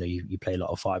I said, you play a lot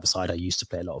of 5-a-side. I used to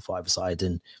play a lot of 5-a-side.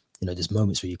 And, there's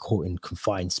moments where you're caught in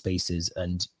confined spaces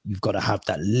and you've got to have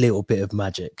that little bit of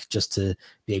magic just to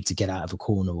be able to get out of a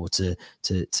corner or to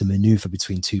maneuver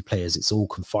between 2 players. It's all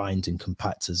confined and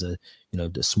compact as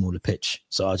the smaller pitch.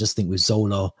 So I just think with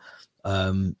Zola,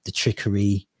 the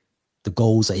trickery, the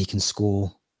goals that he can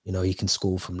score, he can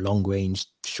score from long range,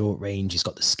 short range. He's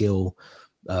got the skill.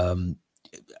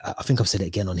 I think I've said it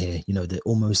again on here, that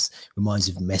almost reminds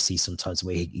me of Messi sometimes,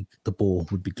 where the ball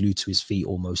would be glued to his feet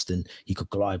almost, and he could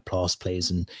glide past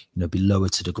players and, be lower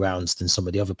to the ground than some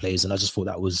of the other players. And I just thought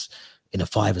that was in a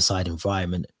 5-a-side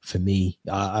environment for me.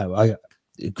 I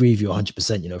agree with you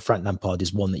 100%. Frank Lampard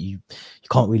is one that you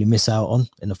can't really miss out on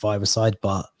in a 5-a-side,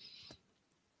 but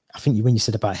I think when you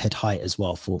said about head height as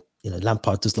well, for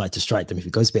Lampard does like to strike them if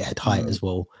it goes a bit head height as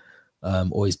well,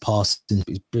 or his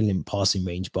brilliant passing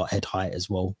range, but head height as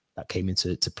well, that came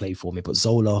into play for me. But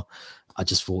Zola, I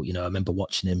just thought, I remember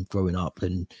watching him growing up,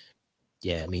 and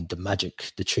yeah, I mean the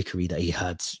magic, the trickery that he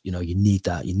had. You need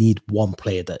that. You need one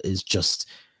player that is just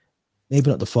maybe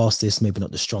not the fastest, maybe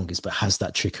not the strongest, but has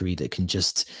that trickery that can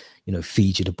just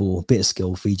feed you the ball, bit of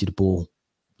skill, feed you the ball.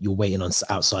 You're waiting on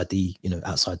outside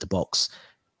the box.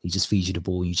 He just feeds you the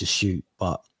ball, you just shoot.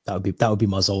 But That would be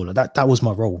my Zola. That was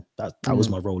my role. That was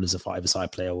my role as a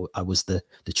five-a-side player. I was the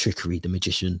trickery, the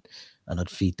magician, and I'd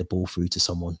feed the ball through to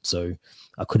someone. So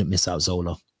I couldn't miss out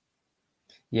Zola.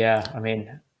 Yeah, I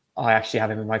mean, I actually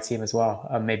have him in my team as well.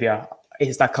 Maybe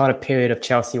it's that kind of period of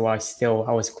Chelsea where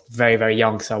I was very, very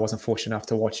young, so I wasn't fortunate enough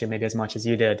to watch it maybe as much as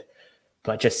you did.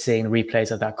 But just seeing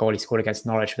replays of that goal he scored against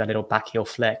Norwich with that little backheel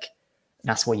flick,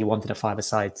 that's what you wanted a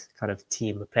five-a-side kind of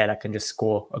team, a player that can just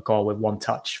score a goal with one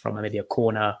touch from maybe a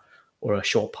corner or a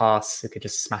short pass, who could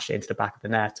just smash it into the back of the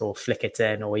net or flick it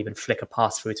in or even flick a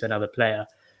pass through to another player.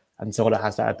 And Zola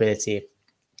has that ability.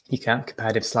 You can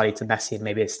compare him slightly to Messi and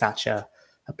maybe his stature,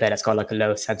 a player that's got like a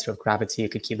low center of gravity, who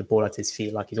could keep the ball at his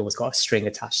feet, like he's always got a string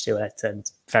attached to it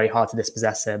and very hard to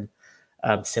dispossess him,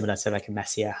 similar to like a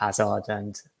Messi or Hazard.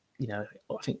 And, you know,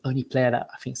 I think only player that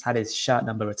I think's had his shirt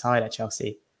number retired at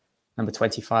Chelsea, number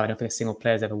 25. I don't think a single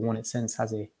player's ever worn it since,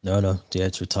 has he? No, yeah,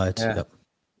 it's retired. Yeah. Yep.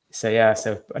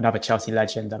 So another Chelsea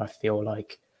legend that I feel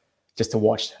like just to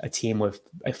watch a team with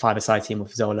a five-a-side team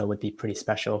with Zola would be pretty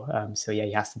special. So yeah,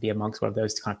 he has to be amongst one of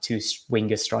those kind of two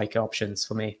winger striker options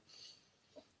for me.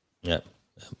 Yeah,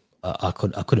 I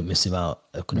couldn't miss him out.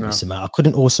 I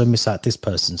couldn't also miss out this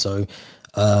person. So,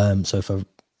 so if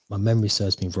my memory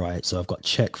serves me right, so I've got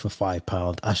Cech for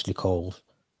 £5, Ashley Cole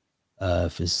for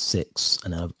 £6,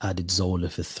 and I've added Zola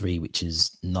for £3, which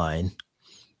is £9.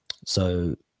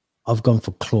 So I've gone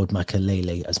for Claude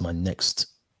Makelele as my next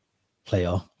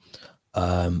player.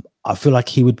 I feel like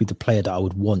he would be the player that I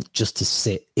would want just to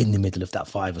sit in the middle of that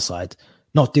five-a-side,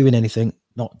 not doing anything,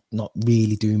 not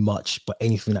really doing much, but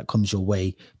anything that comes your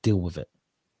way, deal with it.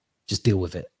 Just deal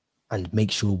with it and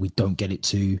make sure we don't get it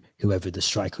to whoever the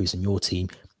striker is in your team.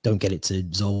 Don't get it to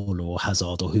Zola or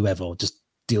Hazard or whoever. Just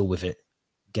deal with it.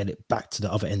 Get it back to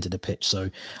the other end of the pitch. So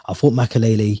I thought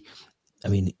Makelele, I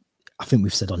mean, I think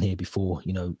we've said on here before,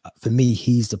 you know, for me,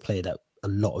 he's the player that a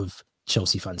lot of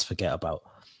Chelsea fans forget about.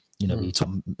 You know, we talk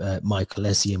Michael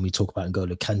Essien and we talk about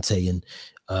N'Golo Kante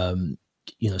and,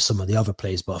 you know, some of the other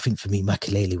players. But I think for me,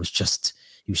 Makelele was just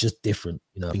different.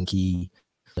 You know, I think he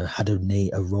had a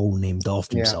role named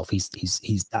after himself. He's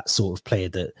that sort of player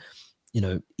that, you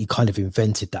know, he kind of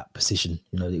invented that position.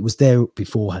 You know, it was there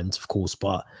beforehand, of course,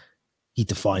 but he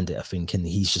defined it, I think. And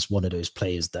he's just one of those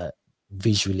players that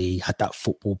visually had that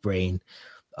football brain,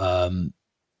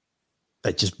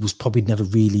 that just was probably never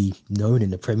really known in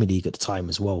the Premier League at the time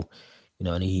as well. You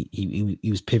know, and he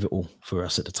was pivotal for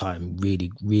us at the time,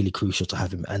 really, really crucial to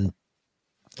have him. And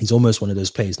he's almost one of those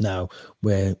players now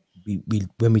where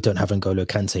when we don't have N'Golo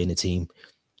Kante in the team,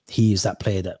 he is that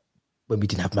player that when we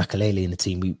didn't have Makelele in the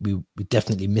team, we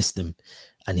definitely missed him.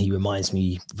 And he reminds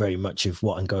me very much of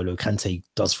what N'Golo Kante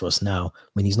does for us now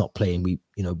when he's not playing. We've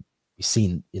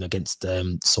seen, you know, against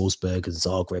Salzburg and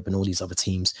Zagreb and all these other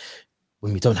teams,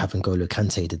 when we don't have N'Golo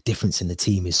Kante, the difference in the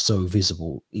team is so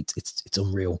visible. It's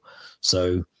unreal.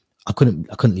 So I couldn't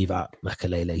leave out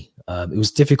Makelele. It was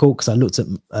difficult because I looked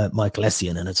at Michael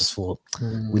Essien and I just thought,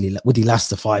 would he last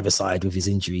the five-a-side with his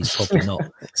injuries? Probably not.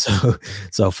 So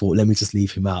I thought, let me just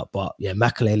leave him out. But yeah,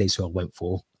 Makelele is who I went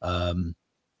for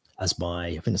as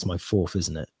I think it's my fourth,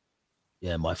 isn't it?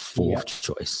 Yeah, my fourth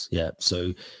choice. Yeah.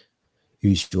 So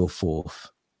who's your fourth?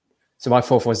 So my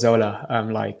fourth was Zola.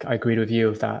 Like I agreed with you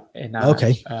with that.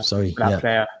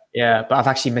 Player. Yeah, but I've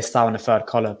actually missed out on the third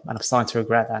column, and I'm starting to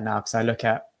regret that now because I look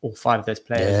at all five of those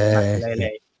players: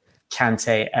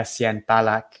 Kante, Essien,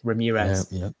 Ballack,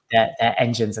 Ramirez. They're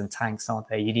engines and tanks, aren't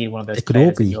they? You need one of those. They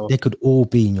could all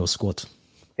be in your squad.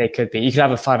 They could be. You could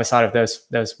have a five-a-side of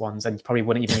those ones, and you probably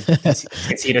wouldn't even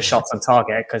concede a shots on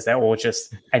target because they're all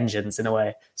just engines in a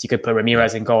way. So you could put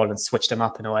Ramirez in goal and switch them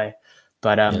up in a way.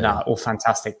 But all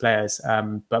fantastic players.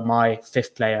 But my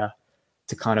fifth player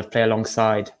to kind of play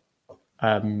alongside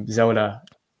Zola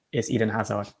is Eden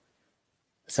Hazard.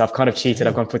 So I've kind of cheated.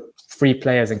 I've gone for 3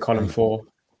 players in column 4.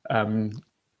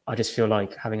 I just feel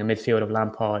like having a midfield of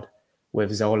Lampard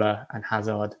with Zola and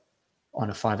Hazard on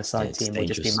a five-a-side team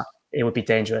would be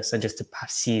dangerous. And just to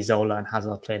see Zola and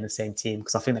Hazard play in the same team,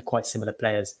 because I think they're quite similar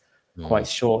players, quite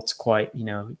short, quite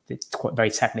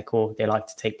very technical. They like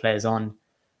to take players on.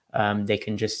 They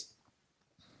can just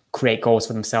create goals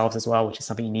for themselves as well, which is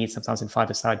something you need sometimes in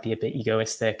five-a-side. Be a bit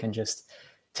egoistic and just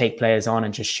take players on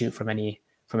and just shoot from any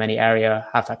area.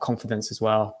 Have that confidence as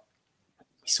well.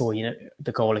 We saw,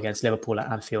 the goal against Liverpool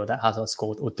at Anfield that Hazard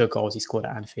scored, or the goals he scored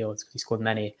at Anfield, because he scored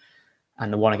many,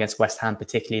 and the one against West Ham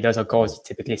particularly. Those are goals you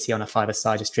typically see on a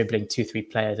five-a-side, just dribbling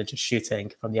 2-3 players and just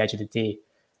shooting from the edge of the D.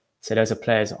 So those are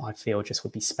players I feel just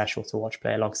would be special to watch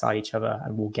play alongside each other,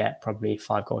 and we'll get probably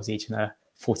 5 goals each in a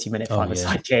 40-minute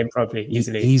five-a-side game, probably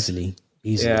easily.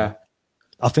 Yeah,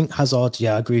 I think Hazard.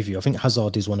 Yeah, I agree with you. I think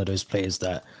Hazard is one of those players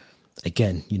that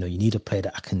again, you need a player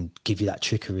that can give you that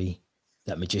trickery,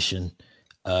 that magician.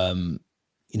 The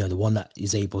one that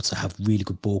is able to have really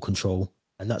good ball control,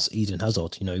 and that's Eden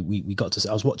Hazard. We got to.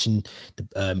 I was watching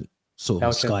the sort of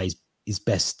Belgium. Sky's his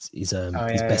best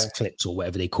Yeah. clips or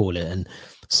whatever they call it, and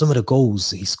some of the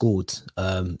goals he scored.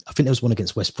 I think there was one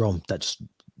against West Brom that just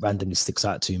randomly sticks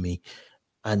out to me,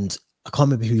 and I can't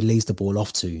remember who he lays the ball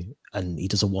off to, and he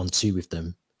does a 1-2 with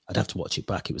them. I'd have to watch it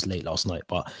back. It was late last night,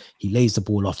 but he lays the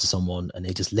ball off to someone, and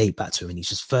they just lay it back to him, and he's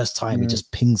just first time he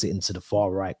just pings it into the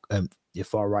far right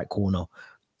corner.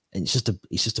 And it's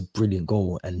just a brilliant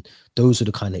goal. And those are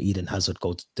the kind of Eden Hazard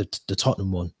goals. The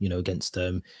Tottenham one, against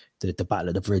the battle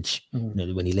at the bridge,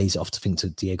 when he lays it off to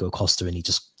Diego Costa, and he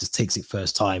just takes it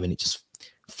first time and it just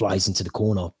flies into the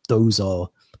corner. Those are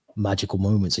magical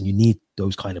moments, and you need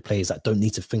those kind of players that don't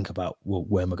need to think about, well,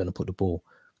 where am I going to put the ball?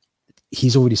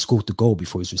 He's already scored the goal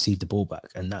before he's received the ball back,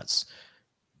 and that's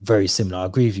very similar. I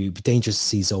agree with you. It'd be dangerous to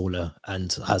see Zola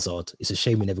and Hazard. It's a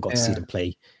shame we never got to see them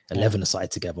play 11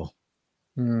 aside together.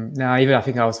 No, even I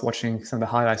think I was watching some of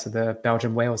the highlights of the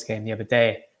Belgium-Wales game the other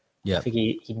day. Yeah, I think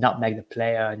he nutmegged the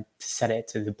player and set it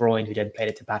to De Bruyne, who then played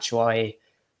it to Batshuayi.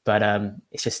 But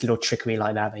it's just little trickery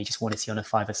like that you just want to see on a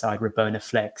five-a-side. Rabona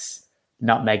flex,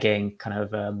 nutmegging, kind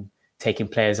of taking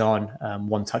players on,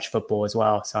 one-touch football as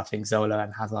well. So I think Zola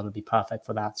and Hazard would be perfect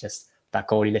for that. Just that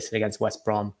goal he listed against West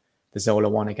Brom, the Zola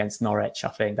one against Norwich. I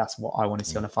think that's what I want to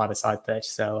see on a five-a-side pitch.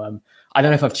 So I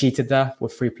don't know if I've cheated there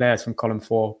with 3 players from column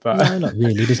 4, but no, not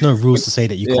really. There's no rules to say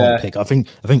that you can't pick. I think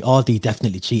RD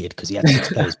definitely cheated because he had 6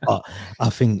 players. But I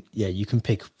think you can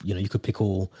pick. You could pick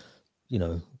all.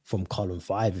 From column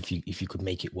 5 if you could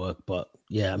make it work. But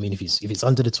yeah, I mean, if it's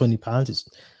under the £20, it's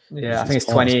I think it's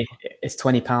 20. It's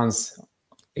 £20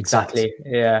 exactly.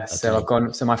 Yeah. Okay. So I've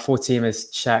gone. So my 4 team is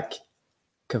Cech,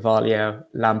 Carvalho,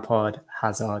 Lampard,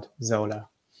 Hazard, Zola.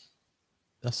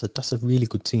 That's a really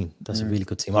good team. That's a really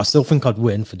good team. I still think I'd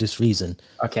win for this reason.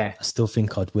 Okay. I still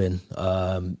think I'd win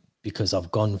because I've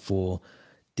gone for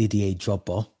Didier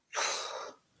Drogba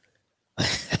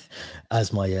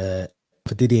as my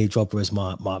for Didier Drogba as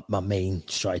my main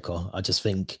striker. I just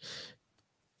think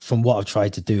from what I've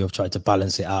tried to do, I've tried to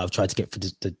balance it out. I've tried to get for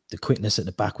the quickness at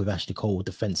the back with Ashley Cole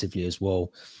defensively as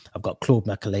well. I've got Claude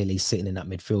Makelele sitting in that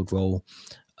midfield role.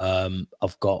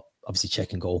 I've got obviously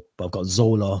Cech and goal, but I've got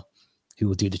Zola who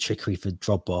will do the trickery for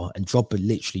Drogba, and Drogba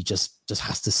literally just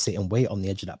has to sit and wait on the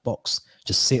edge of that box.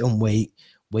 Just sit and wait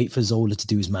for Zola to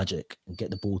do his magic and get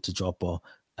the ball to Drogba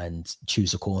and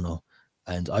choose a corner.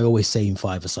 And I always say in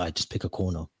 5-a-side, just pick a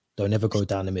corner. Don't ever go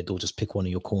down the middle. Just pick one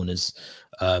of your corners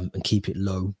and keep it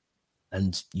low.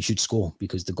 And you should score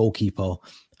because the goalkeeper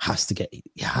has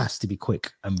to be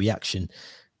quick and reaction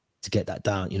to get that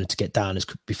down, to get down as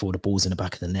before the ball's in the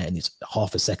back of the net. And it's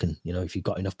half a second, if you've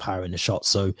got enough power in the shot.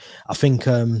 So I think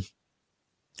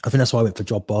that's why I went for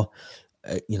Drogba.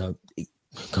 It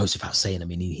goes without saying. I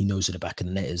mean, he knows where the back of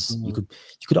the net is. You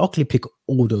could actually pick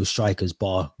all those strikers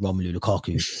bar Romelu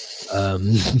Lukaku,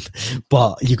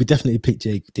 but you could definitely pick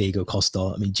Diego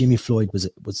Costa. I mean, Jimmy Floyd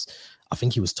was I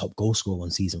think he was top goal scorer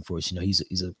one season for us. He's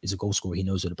a goal scorer. He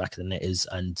knows where the back of the net is.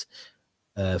 And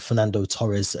Fernando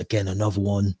Torres, again, another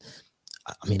one.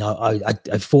 I mean, I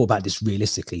thought about this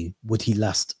realistically. Would he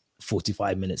last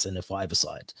 45 minutes in a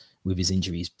 5-a-side with his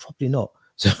injuries? Probably not.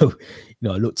 So, I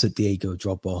looked at Didier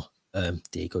Drogba,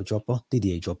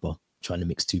 trying to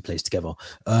mix 2 players together.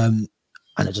 And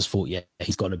I just thought,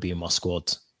 he's got to be in my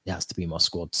squad. He has to be in my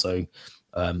squad. So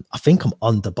I think I'm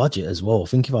under budget as well. I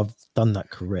think if I've done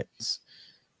that correct,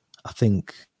 I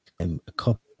think I'm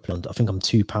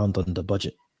 £2 under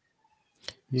budget.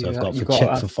 So I've got for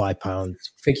Cech for £5. I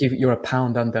think you're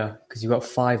 £1 under because you got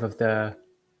 3 of the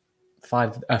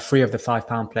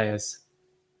 £5 players.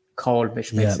 Cole,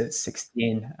 which makes it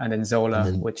 16, and then Zola,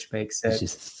 which makes it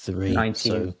 3, 19.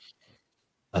 So,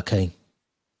 okay,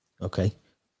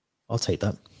 I'll take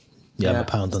that. I'm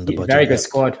 £1 under budget. Very good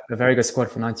squad. A very good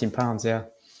squad for £19. Yeah.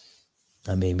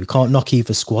 I mean, we can't knock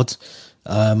either squad.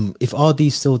 If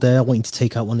RD's still there, I want you to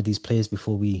take out one of these players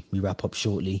before we wrap up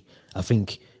shortly. I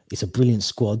think it's a brilliant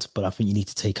squad, but I think you need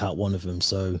to take out one of them.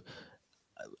 So,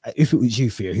 if it was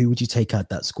you, Theo, who would you take out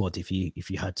that squad if you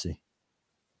had to?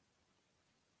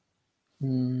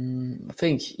 I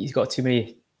think he's got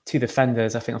two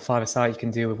defenders. I think on 5-a-side you can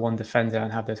do with one defender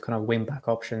and have those kind of wing back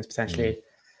options potentially.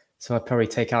 So I'd probably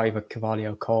take out either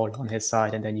Carvalho or Cole on his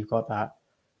side, and then you've got that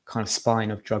kind of spine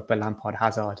of Drogba, Lampard,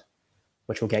 Hazard,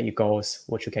 which will get you goals,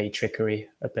 which will get you trickery,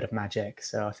 a bit of magic.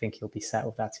 So I think you'll be set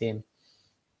with that team.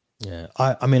 Yeah,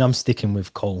 I mean, I'm sticking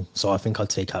with Cole, so I think I'll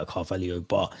take out Carvalho,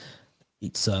 but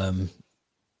it's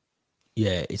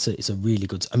Yeah, it's a really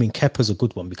good. I mean, Kepa's a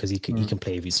good one because he can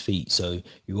play with his feet. So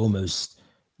you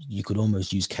could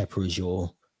almost use Kepa as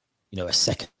your, a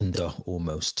seconder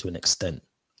almost to an extent.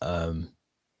 And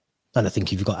I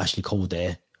think if you've got Ashley Cole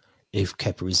there, if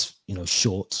Kepa is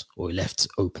short or left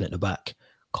open at the back,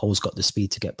 Cole's got the speed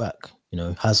to get back.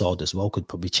 Hazard as well could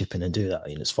probably chip in and do that.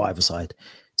 It's five-a-side.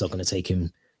 It's not going to take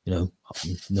him no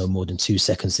more than 2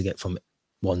 seconds to get from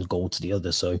one goal to the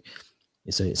other. So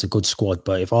it's a good squad.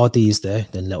 But if RD is there,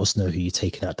 then let us know who you're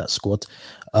taking out that squad.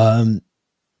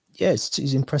 It's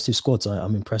impressive squads.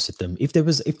 I'm impressed with them.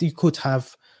 If you could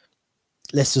have,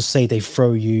 let's just say they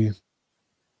throw you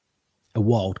a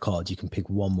wild card, you can pick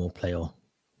one more player.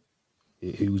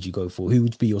 Who would you go for? Who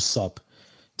would be your sub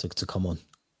to come on?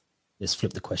 Let's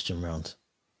flip the question around.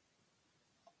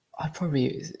 It's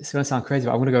going to sound crazy,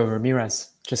 but I'm going to go with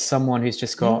Ramirez. Just someone who's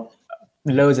just got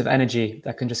loads of energy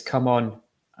that can just come on.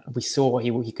 We saw what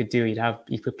he could do.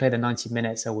 He could play the 90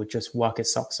 minutes and would just work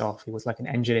his socks off. He was like an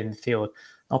engine in the field.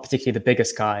 Not particularly the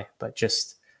biggest guy, but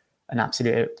just an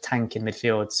absolute tank in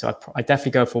midfield. So I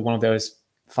definitely go for one of those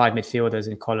 5 midfielders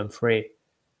in column 3.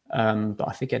 But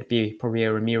I think it'd be probably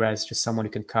a Ramirez, just someone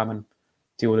who can come and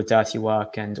do all the dirty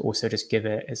work and also just give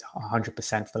it his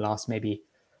 100% for the last maybe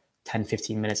 10,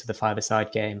 15 minutes of the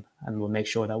five-a-side game, and we'll make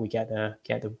sure that we get the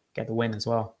win as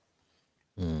well.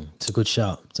 It's a good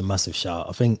shout. It's a massive shout.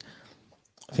 I think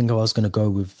I was going to go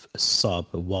with a sub,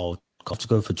 a wild. I have to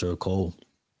go for Joe Cole.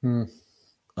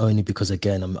 Only because,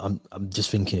 again, I'm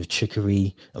just thinking of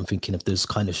trickery. I'm thinking of those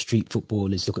kind of street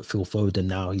footballers. Look at Phil Foden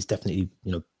now. He's definitely,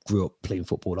 grew up playing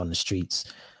football on the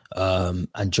streets. And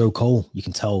Joe Cole, you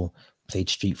can tell, played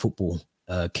street football,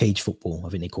 cage football. I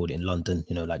think they called it in London,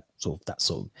 like sort of that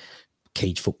sort of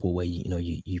cage football where,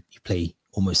 you play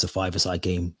almost a five-a-side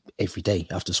game every day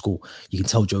after school. You can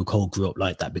tell Joe Cole grew up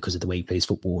like that because of the way he plays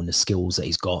football and the skills that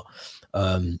he's got.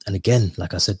 And again,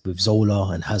 like I said, with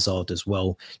Zola and Hazard as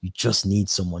well, you just need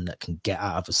someone that can get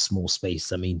out of a small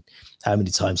space. I mean, how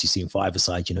many times you see in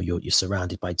five-a-side, you're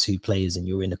surrounded by 2 players and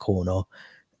you're in a corner,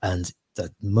 and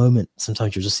the moment,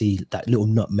 sometimes you'll just see that little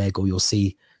nutmeg, or you'll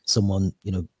see someone,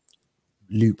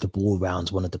 loop the ball around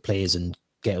one of the players and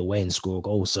get away and score a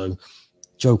goal. So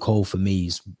Joe Cole for me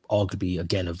is arguably,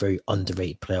 again, a very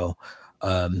underrated player.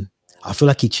 I feel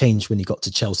like he changed when he got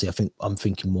to Chelsea. I'm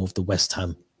thinking more of the West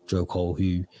Ham Joe Cole,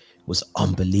 who was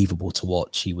unbelievable to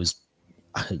watch. He was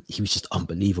just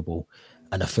unbelievable.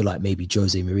 And I feel like maybe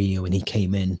Jose Mourinho, when he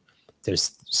came in,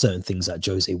 there's certain things that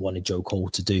Jose wanted Joe Cole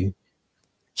to do,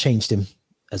 changed him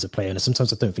as a player. And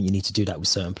sometimes I don't think you need to do that with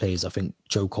certain players. I think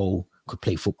Joe Cole could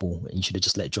play football, and you should have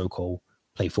just let Joe Cole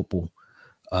play football.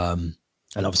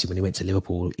 And obviously, when he went to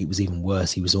Liverpool, it was even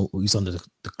worse. He was under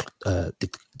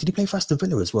did he play for Aston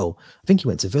Villa as well? I think he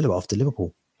went to Villa after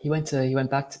Liverpool. He went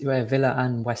back to Villa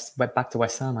and went back to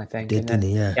West Ham, I think. Didn't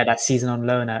he? Yeah. Yeah, that season on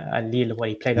loan at Lille where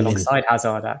he played alongside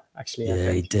Hazard. Actually,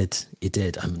 yeah, he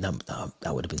did. I mean, that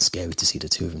would have been scary to see the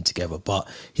two of them together. But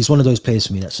he's one of those players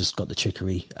for me that's just got the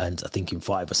trickery. And I think in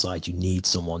five-a-side, you need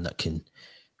someone that can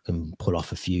pull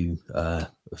off a few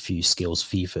skills.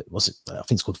 FIFA, I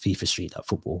think it's called FIFA Street, that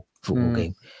football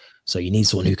game. So you need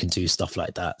someone who can do stuff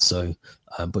like that. So,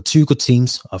 but 2 good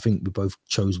teams. I think we both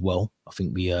chose well. I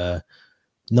think we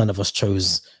none of us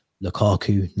chose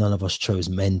Lukaku. None of us chose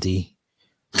Mendy.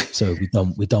 So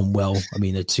we done well. I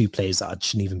mean, the 2 players that I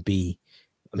shouldn't even be.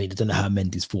 I mean, I don't know how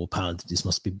Mendy's £4. This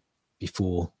must be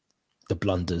before the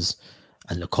blunders,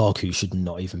 and Lukaku should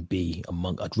not even be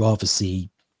among. I'd rather see.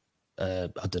 I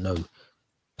don't know,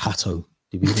 Pato.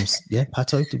 Did we even? Yeah,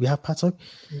 Pato. Did we have Pato?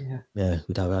 Yeah,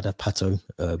 we'd have Pato.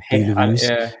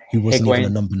 Belarus, who wasn't even a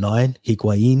number 9.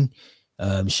 Higuain,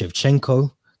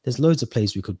 Shevchenko. There's loads of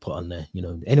players we could put on there.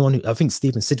 Anyone who, I think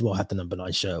Steven Sidwell had the number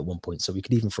 9 shirt at one point, so we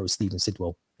could even throw Steven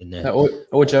Sidwell in there.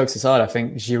 All jokes aside, I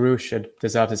think Giroud should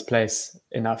deserve his place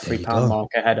in that £3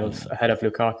 mark ahead of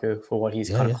Lukaku for what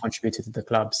he's kind of contributed to the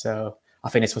club. So I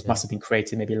think this must have been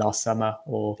created maybe last summer,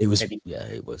 or it was. Maybe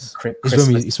it was.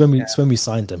 It's when we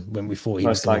signed him, when we thought he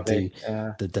was going to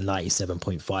do the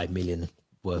 97.5 million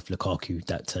worth Lukaku.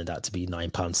 That turned out to be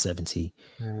 £9.70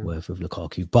 worth of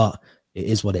Lukaku. But it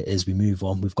is what it is. We move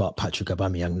on. We've got Patrick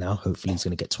Aubameyang now. Hopefully he's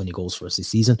going to get 20 goals for us this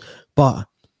season. But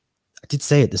I did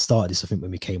say at the start of this, I think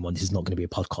when we came on, this is not going to be a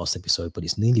podcast episode, but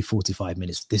it's nearly 45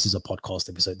 minutes. This is a podcast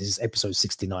episode. This is episode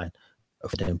 69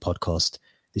 of the podcast.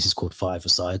 This is called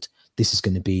Five-a-Side. This is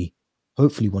going to be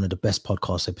hopefully one of the best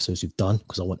podcast episodes we've done,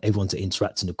 because I want everyone to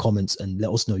interact in the comments and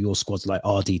let us know your squads like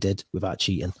RD did without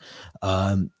cheating.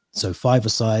 So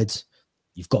five-a-side,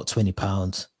 you've got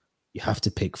 £20. You have to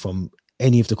pick from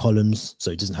any of the columns,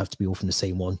 so it doesn't have to be all from the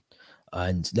same one.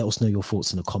 And let us know your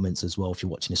thoughts in the comments as well if you're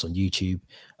watching this on YouTube.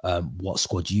 What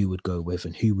squad you would go with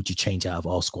and who would you change out of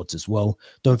our squads as well.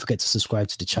 Don't forget to subscribe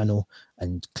to the channel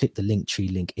and click the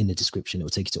Linktree link in the description. It will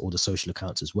take you to all the social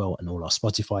accounts as well and all our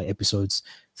Spotify episodes.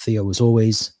 Theo, as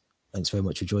always, thanks very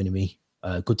much for joining me.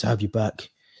 Good to have you back.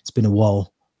 It's been a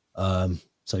while.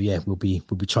 So yeah, we'll be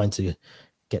trying to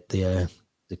get the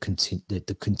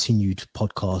continued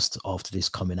podcast after this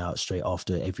coming out straight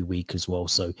after every week as well.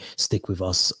 So stick with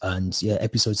us. And yeah,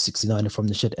 episode 69 of From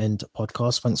the Shed End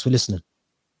podcast. Thanks for listening.